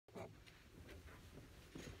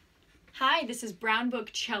Hi, this is Brown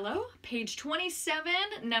Book Cello, page 27,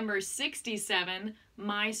 number 67,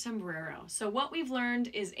 My Sombrero. So what we've learned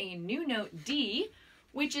is a new note D,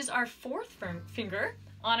 which is our fourth finger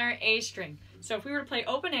on our A string. So if we were to play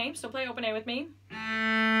open A, so play open A with me.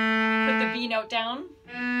 Put the B note down.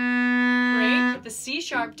 Great. Put the C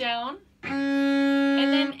sharp down.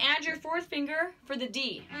 And then add your fourth finger for the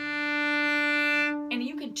D. And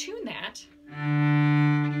you can tune that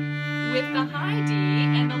with the high D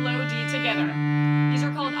and the low D together. These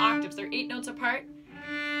are called octaves. They're 8 notes apart,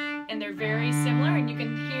 and they're very similar, and you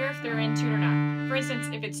can hear if they're in tune or not. For instance,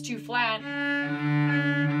 if it's too flat,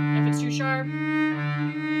 if it's too sharp,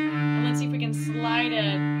 and let's see if we can slide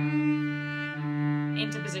it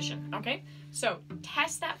into position, okay? So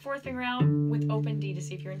test that fourth finger out with open D to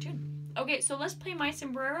see if you're in tune. Okay, so let's play My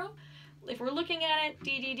Sombrero. If we're looking at it,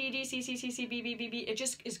 D, D, D, D, C, C, C, C, B, B, B, B, it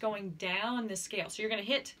just is going down the scale. So you're going to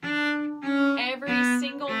hit every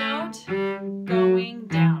single note going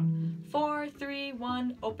down. 4, 3,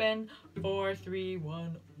 1, open. 4, 3,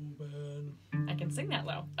 1, open. I can sing that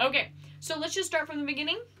low. Okay, so let's just start from the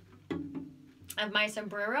beginning of My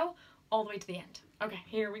Sombrero all the way to the end. Okay,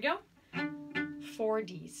 here we go. 4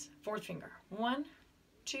 Ds, fourth finger. 1,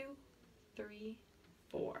 2, 3,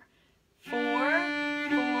 4. 4, 4,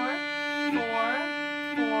 4,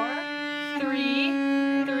 4, 3,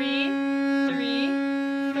 3, 3,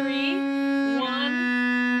 3, 1, 1,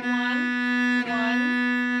 1,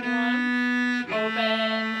 1,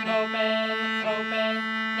 open, open, open.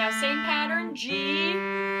 Now same pattern, G,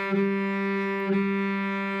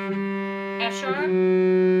 F sharp,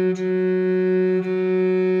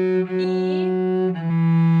 E,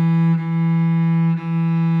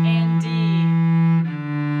 and D.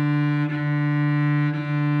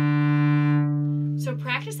 So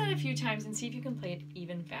practice that a few times and see if you can play it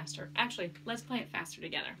even faster. Actually, let's play it faster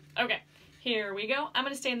together. Okay, here we go. I'm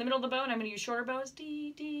going to stay in the middle of the bow, and I'm going to use shorter bows.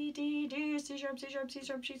 D, D, D, D, C sharp, C sharp, C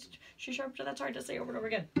sharp, C sharp. That's hard to say over and over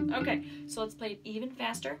again. Okay, so let's play it even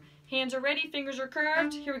faster. Hands are ready, fingers are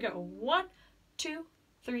curved. Here we go. 1, 2,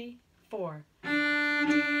 3, 4.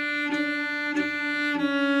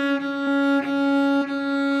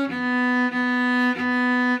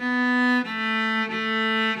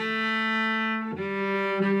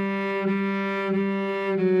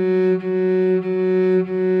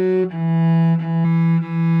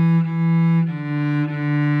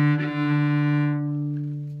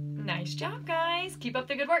 Nice job, guys. Keep up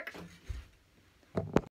the good work.